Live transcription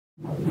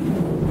Auto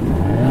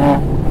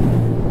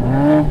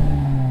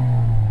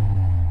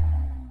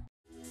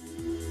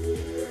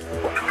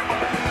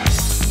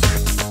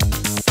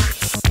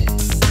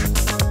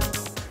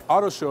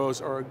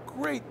shows are a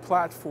great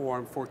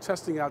platform for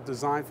testing out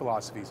design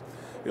philosophies.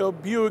 You know,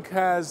 Buick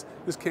has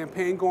this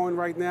campaign going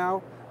right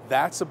now,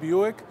 That's a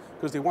Buick,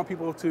 because they want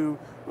people to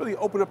really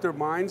open up their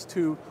minds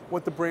to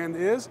what the brand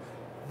is.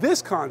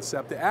 This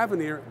concept, the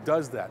Avenir,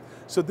 does that.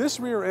 So this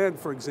rear end,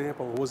 for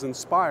example, was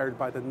inspired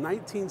by the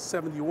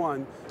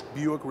 1971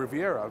 Buick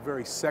Riviera, a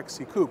very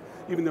sexy coupe.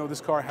 Even though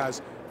this car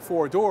has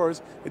 4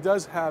 doors, it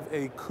does have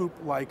a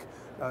coupe-like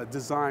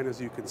design, as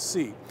you can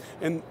see.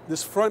 And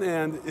this front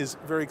end is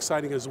very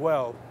exciting as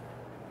well.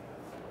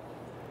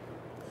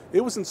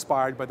 It was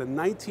inspired by the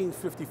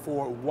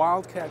 1954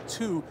 Wildcat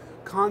 2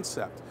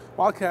 concept.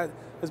 Wildcat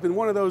has been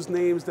one of those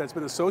names that's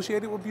been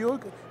associated with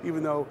Buick,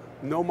 even though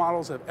no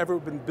models have ever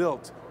been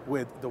built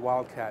with the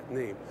Wildcat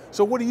name.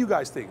 So what do you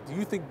guys think? Do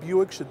you think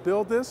Buick should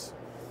build this?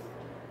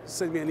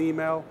 Send me an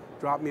email,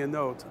 drop me a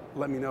note,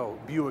 let me know.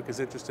 Buick is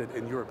interested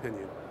in your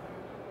opinion.